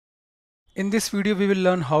In this video, we will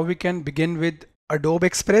learn how we can begin with Adobe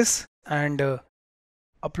Express and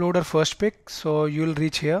upload our first pic. So you will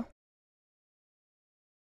reach here.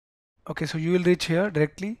 Okay, so you will reach here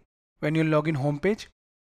directly when you log in homepage.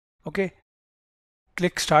 Okay,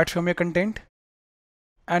 click start from your content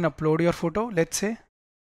and upload your photo. Let's say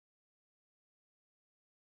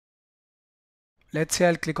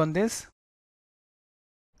I'll click on this,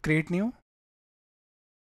 create new.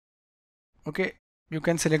 Okay, you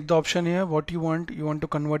can select the option here what you want. You want to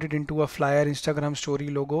convert it into a flyer, Instagram story,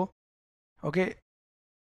 logo. Okay,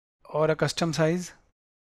 or a custom size.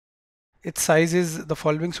 Its size is the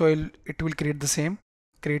following, so it will create the same.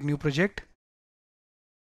 Create new project.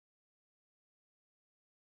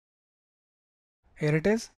 Here it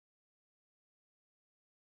is.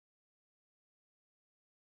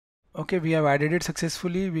 Okay, we have added it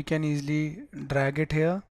successfully. We can easily drag it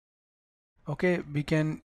here. Okay, we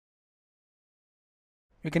can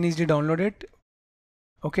easily download it.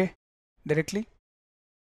 Okay, directly.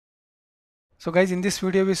 So guys, in this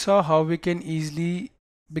video we saw how we can easily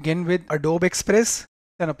begin with Adobe Express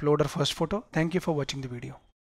and upload our first photo. Thank you for watching the video.